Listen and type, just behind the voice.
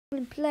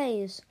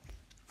Plays,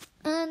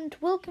 and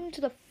welcome to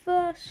the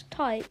first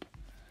type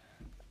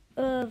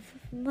of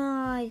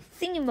my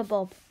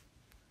thingamabob,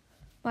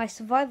 my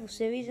survival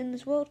series in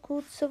this world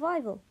called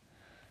Survival.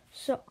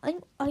 So I'm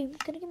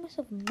gonna give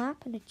myself a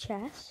map and a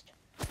chest.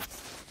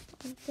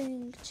 I'm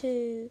going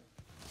to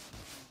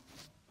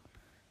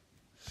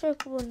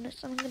circle on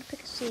this, and I'm gonna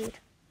pick a seed.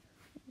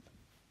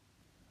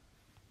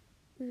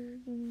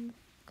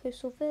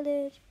 Coastal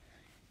village,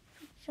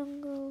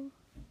 jungle.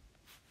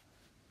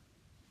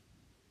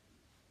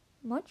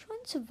 I might try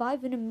and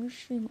survive in a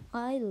mushroom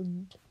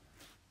island.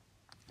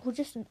 Or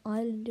just an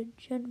island in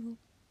general.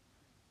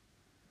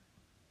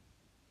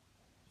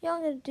 Yeah,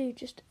 I'm going to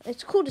do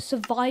it's called a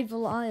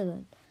survival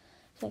island.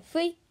 So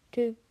 3,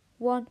 2,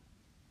 1.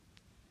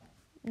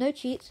 No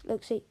cheats.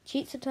 Look, see,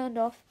 cheats are turned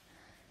off.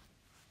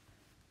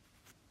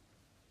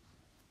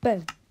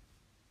 Boom.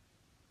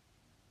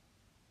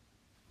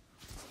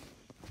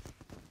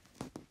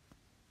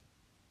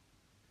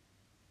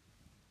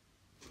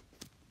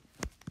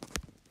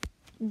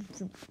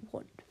 Infinite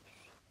wonders.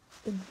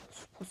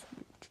 Endless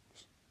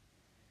possibilities.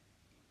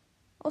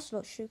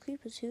 Ocelot show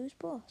creepers who is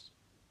boss.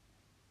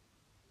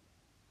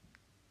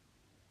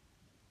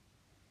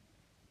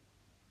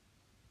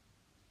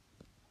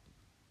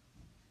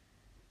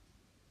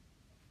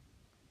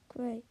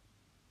 Great.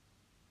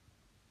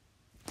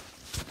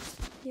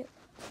 Yep.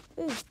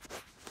 Ooh.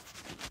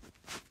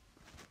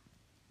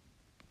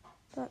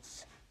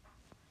 That's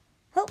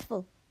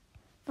helpful.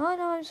 Now I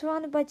know I'm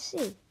surrounded by the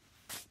sea.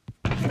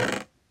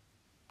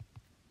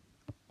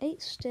 8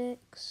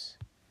 sticks,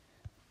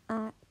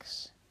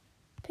 axe,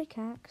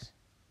 pickaxe,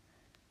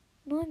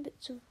 9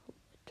 bits of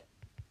wood,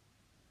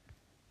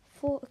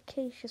 4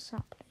 acacia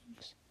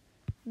saplings,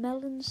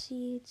 melon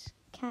seeds,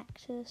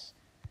 cactus,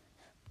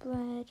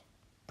 bread,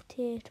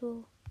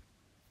 potato,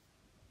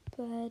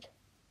 bread,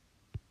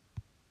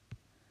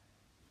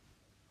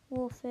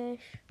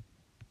 warfish,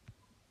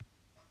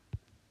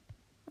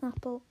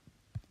 apple,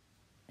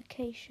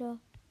 acacia,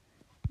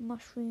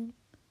 mushroom,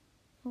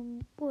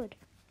 and wood,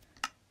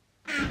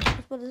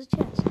 as well as a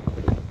chest.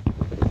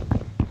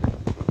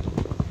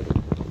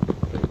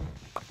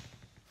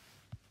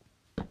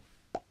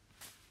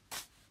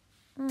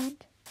 And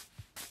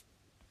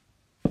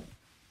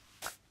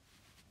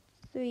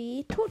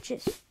 3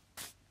 torches.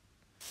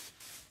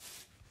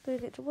 Better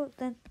get to work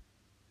then.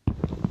 I'm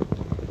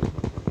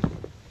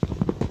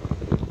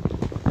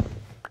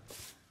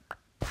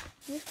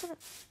just gonna...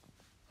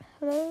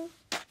 Hello?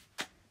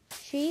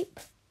 Sheep?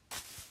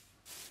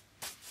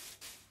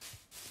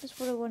 That's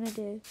what I want to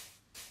do.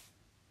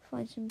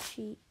 Find some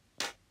sheep.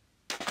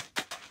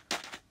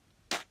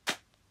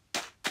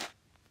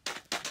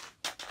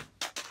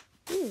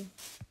 Ooh,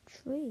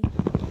 tree.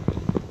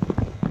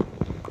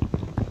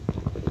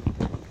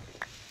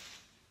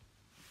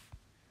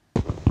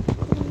 I'm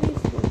gonna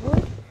leave your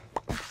wood.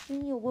 I've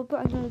seen your wood,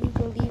 but I'm gonna leave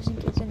your leaves in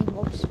case any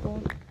mobs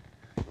spawn.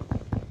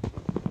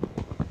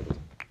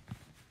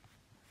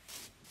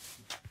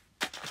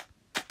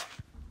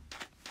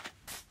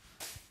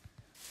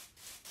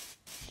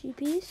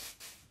 Sheepies.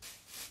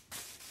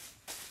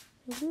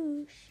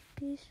 Hello,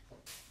 sheepies.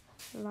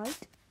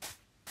 Light.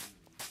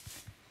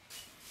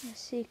 I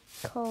see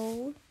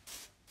coal.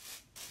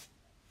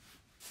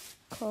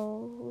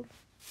 Coal.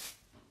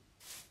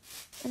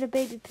 And a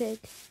baby pig.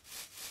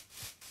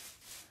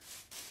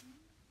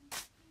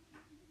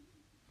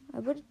 I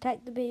would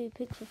attack the baby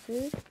pig for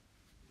food.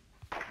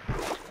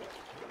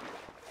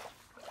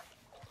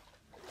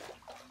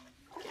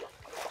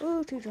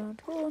 Oh, too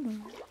drowned. Oh no.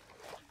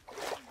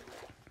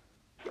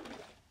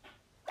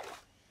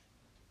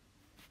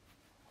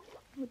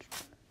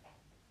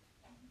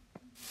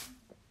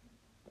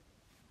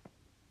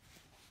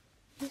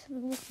 There's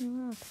something walking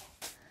around.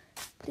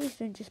 Please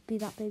don't just be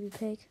that baby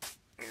pig.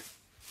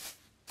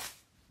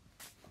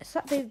 It's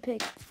that baby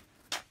pig.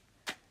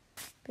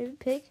 Baby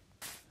pig.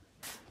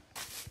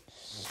 As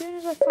soon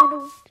as I find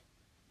a...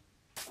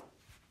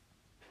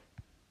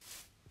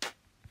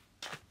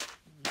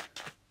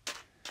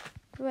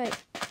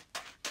 Great.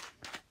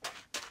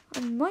 I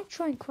might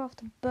try and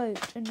craft a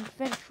boat and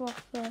venture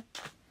off the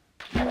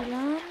new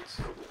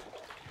lands.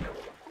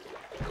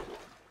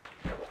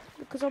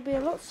 Because I'll be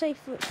a lot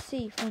safer at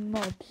sea from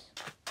mobs.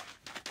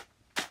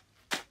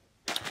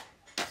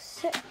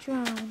 Set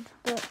drowned,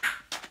 but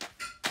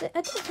I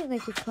don't think they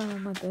could climb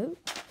on my boat.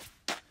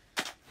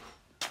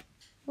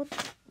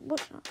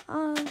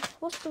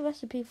 What's the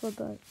recipe for a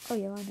boat? Oh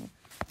yeah, I know.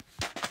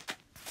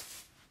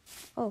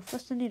 Oh,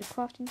 first I need a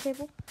crafting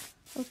table.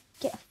 I'll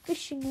get a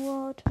fishing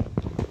rod.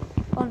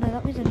 Oh no,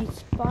 that means I need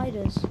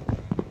spiders.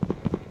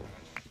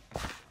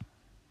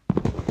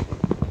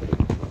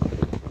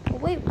 I'll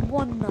wait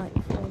one night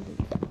before I leave.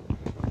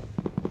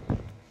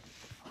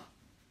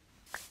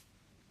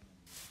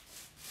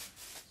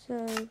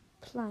 So,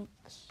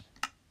 planks.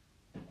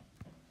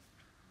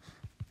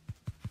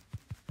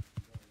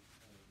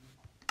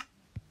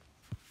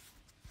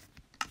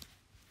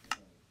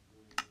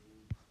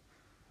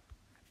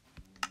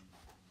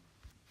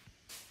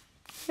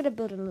 I'm gonna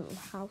build a little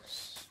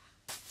house.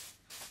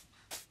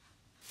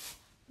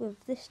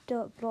 with this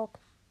dirt block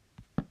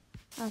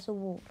as a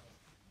wall.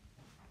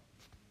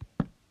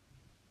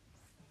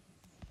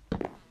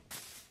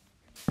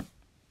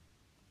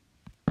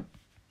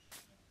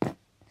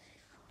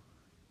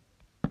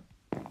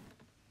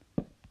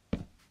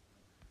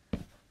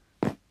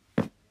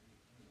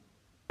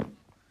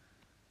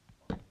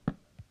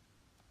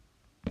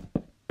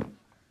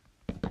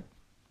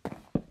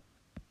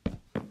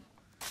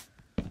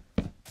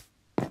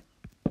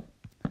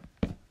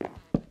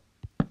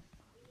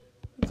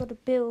 We've got to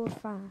build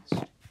fast.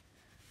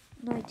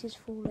 Night is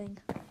falling.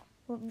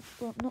 Well,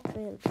 not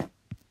build.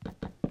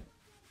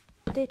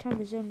 Daytime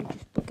has only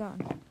just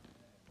begun.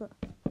 But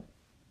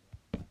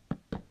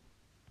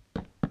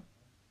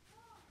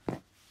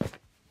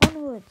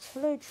onwards.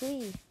 Hello,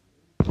 tree.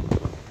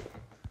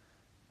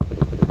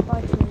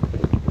 Bye, tree.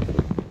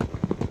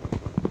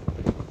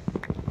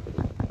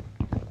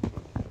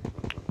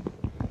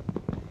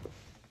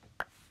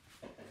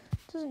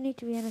 Doesn't need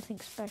to be anything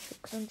special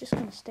because I'm just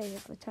going to stay here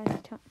for a tiny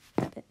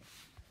bit.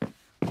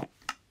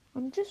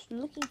 I'm just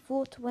looking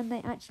forward to when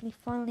they actually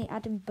finally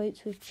add in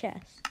boats with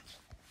chests,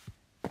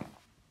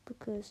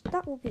 because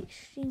that will be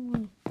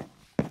extremely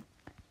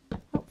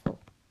helpful.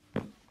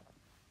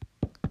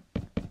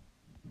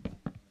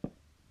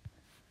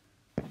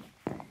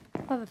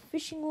 I have a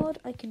fishing rod,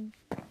 I can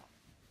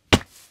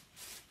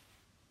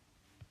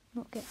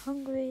not get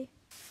hungry,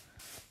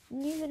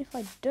 and even if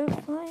I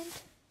don't find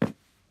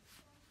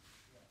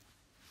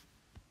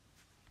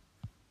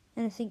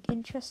anything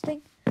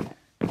interesting,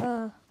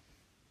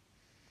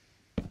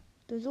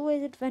 there's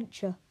always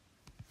adventure.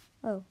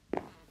 I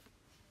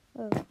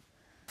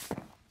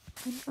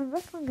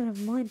reckon I'm gonna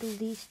mind all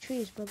these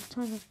trees by the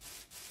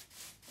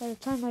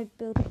time I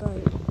build a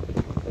boat.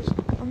 Because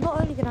I'm not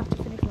only gonna have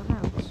to finish my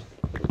house,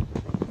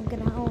 I'm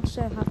gonna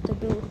also have to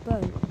build a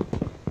boat.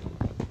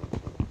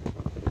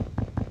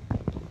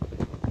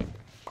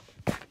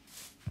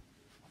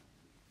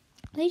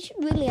 They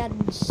should really add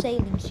in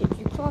sailing ships.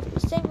 You craft the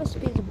same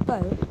recipe as a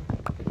boat,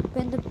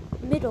 but in the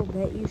middle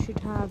bit you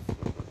should have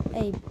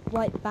a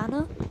white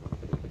banner.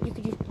 You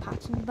could use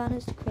pattern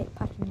banners to create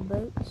pattern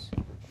boats.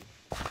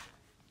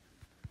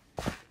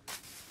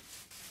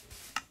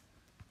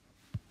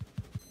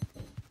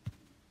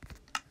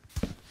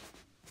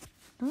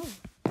 Oh,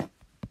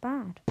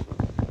 bad.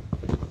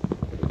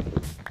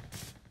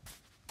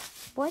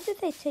 Why did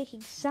they take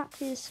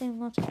exactly the same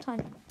amount of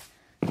time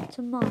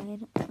to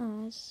mine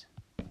as...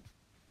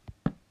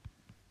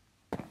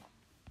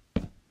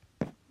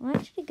 I'm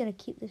actually going to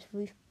keep this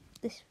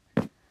bit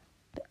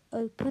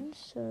open,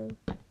 so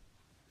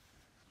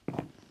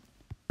I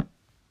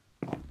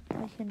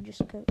can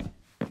just go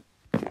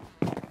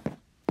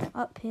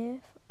up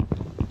here.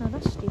 No,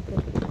 that's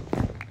stupid.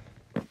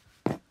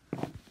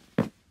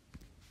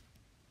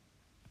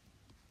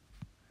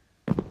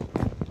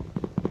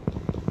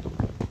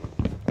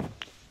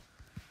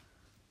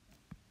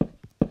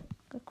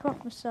 I'll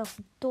craft myself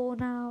a door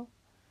now.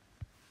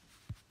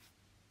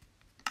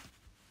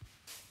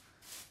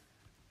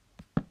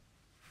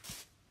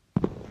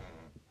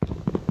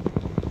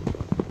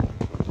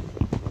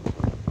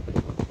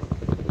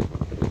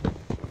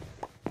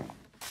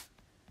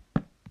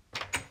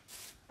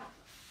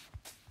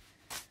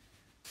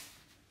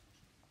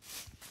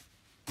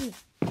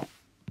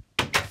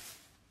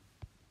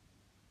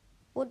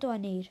 What do I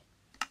need?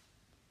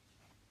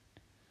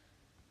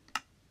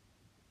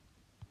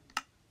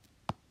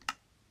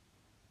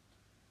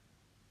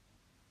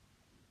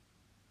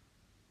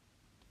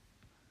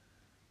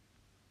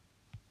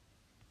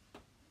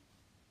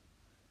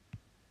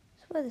 I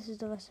swear this is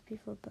the recipe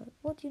for a boat.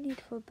 What do you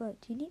need for a boat?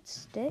 Do you need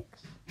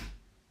sticks?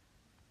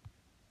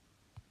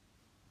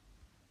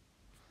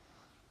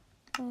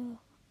 I'm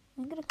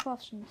gonna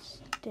craft some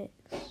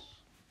sticks.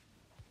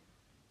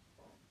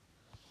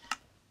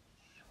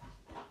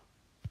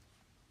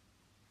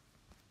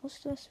 What's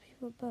the recipe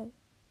for a boat?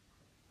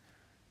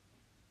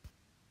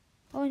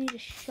 Oh, I need a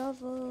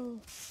shovel.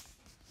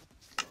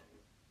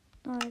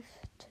 No, I've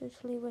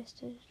totally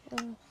wasted.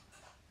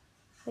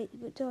 Wait,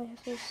 but do I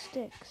have those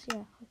sticks? Yeah,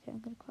 okay, I'm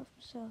gonna craft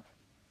myself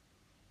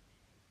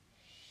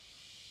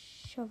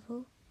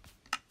shovel.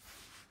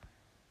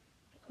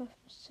 Craft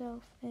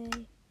myself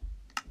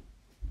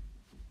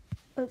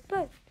a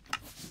boat.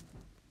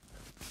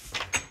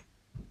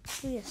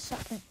 Oh yes,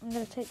 sapling. I'm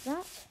gonna take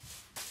that.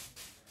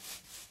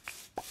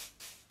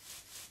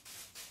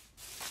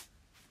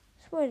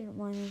 I didn't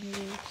mind any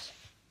leaves.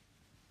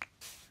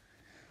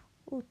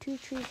 Oh, 2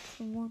 trees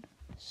from one.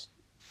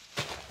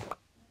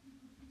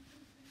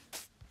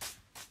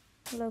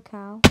 Hello,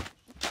 cow.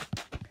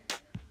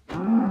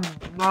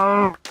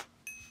 No.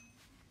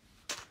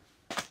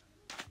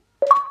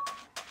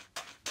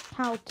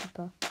 Cow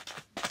tipper.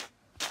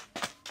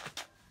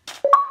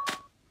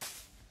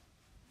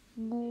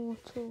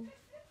 Mortal.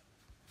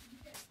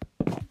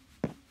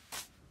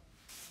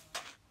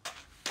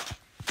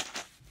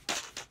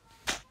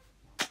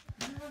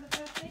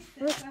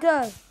 Let's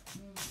go.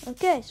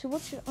 Okay,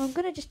 so I'm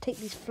gonna just take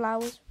these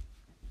flowers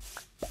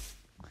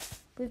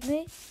with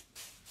me.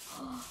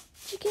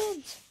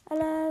 Chickens,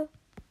 hello.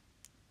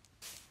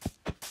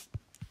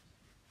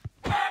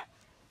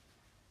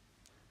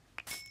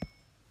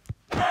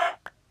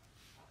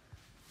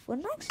 Well,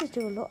 axes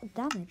do a lot of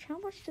damage. How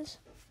much does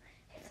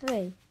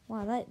 3?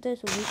 Wow,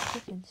 those are weak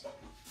chickens.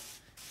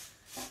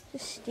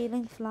 Just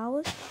stealing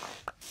flowers.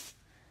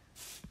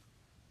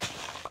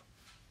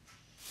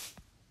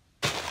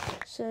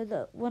 So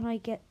that when I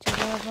get to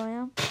wherever I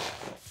am,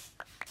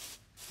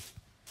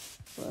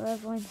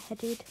 wherever I'm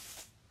headed,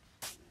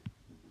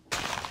 I'm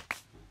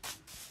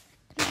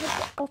gonna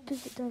head the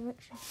opposite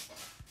direction.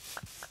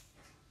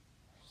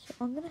 So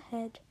I'm gonna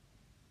head.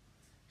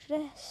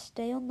 Should I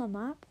stay on the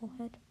map or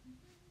head?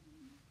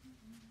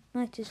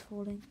 Night is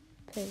falling.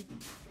 Poo.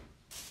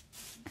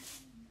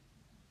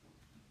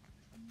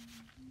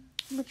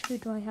 How much food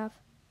do I have?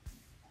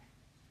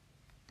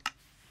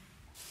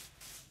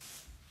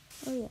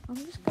 Oh yeah, I'm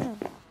just gonna...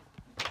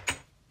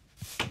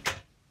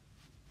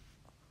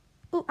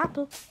 Oh,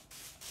 apple!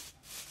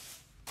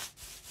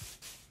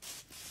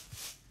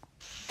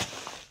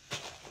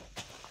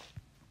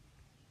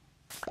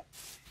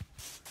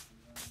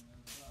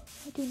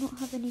 I do not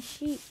have any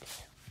sheep.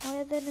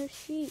 Why are there no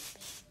sheep?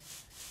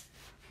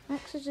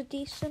 Axes are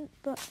decent,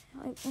 but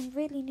I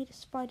really need a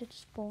spider to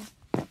spawn.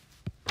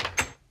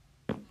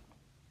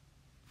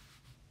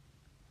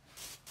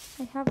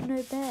 I have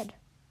no bed.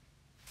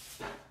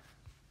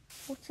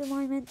 What am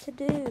I meant to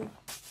do?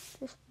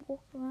 Just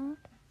walk around?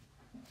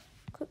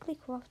 Quickly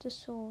craft a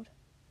sword.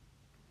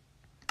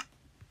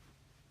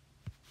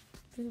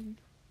 Boom.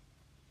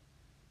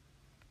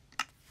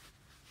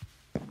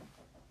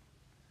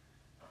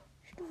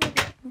 Should have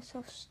already got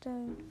myself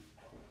stone.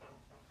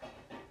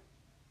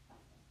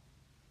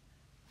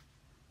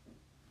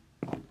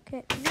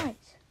 Okay,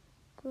 nice.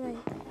 Great.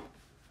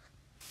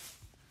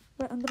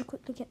 Right, I'm gonna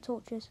quickly get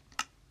torches.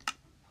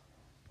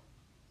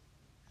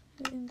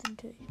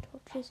 Inventory,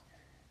 torches.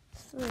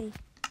 3. I'm gonna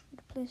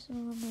place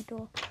them around my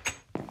door.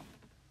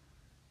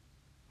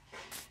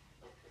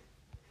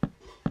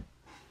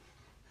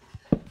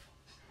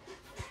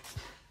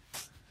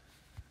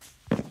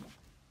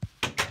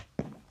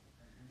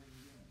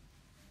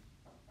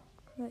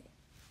 Right.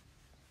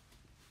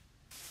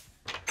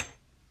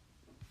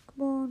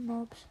 Come on,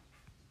 mobs.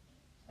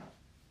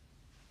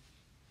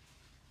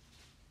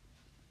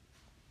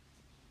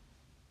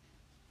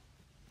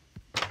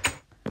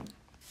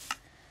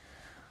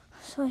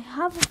 So I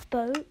have a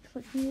boat,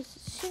 which means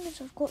as soon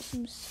as I've got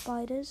some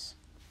spiders,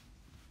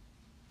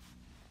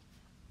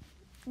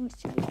 it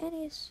should be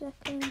any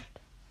second.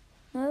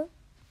 No,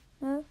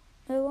 no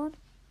one.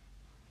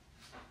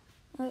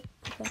 Oh,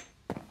 okay.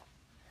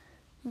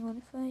 Hang on,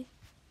 if I...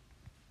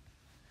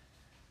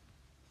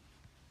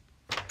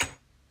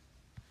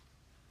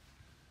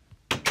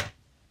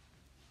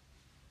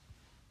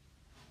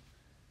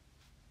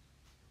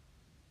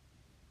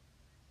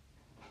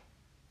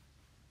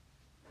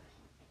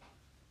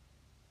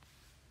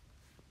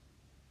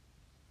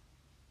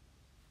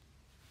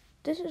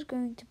 This is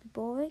going to be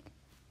boring.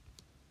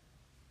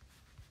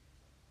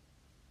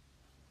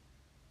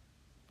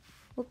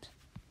 Whoops.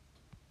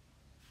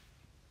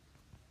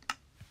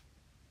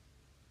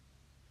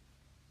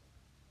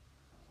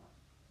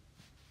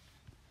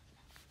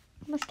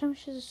 How much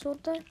damage does a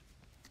sword do?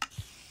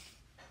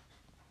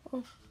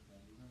 Oh.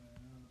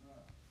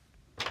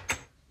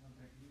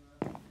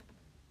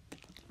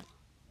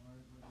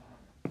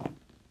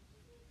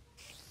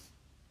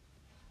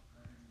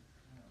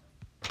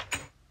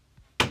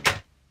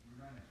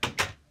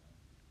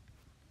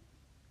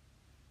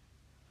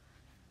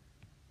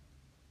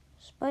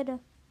 Spider,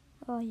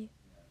 where are you?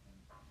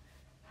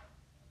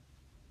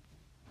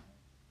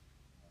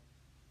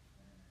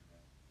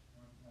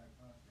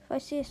 If I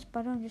see a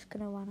spider, I'm just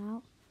gonna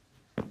run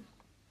out.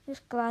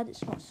 Just glad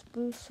it's not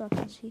spruce so I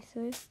can see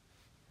through.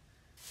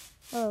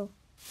 Oh,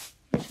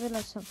 just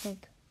realised something.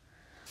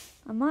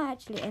 I might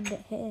actually end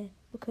it here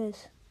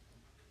because,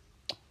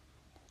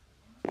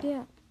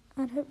 yeah,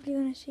 and hopefully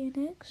when I see you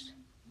next,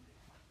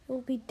 it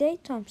will be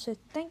daytime. So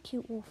thank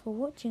you all for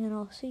watching and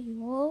I'll see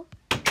you all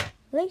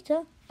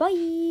later.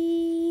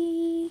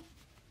 Bye!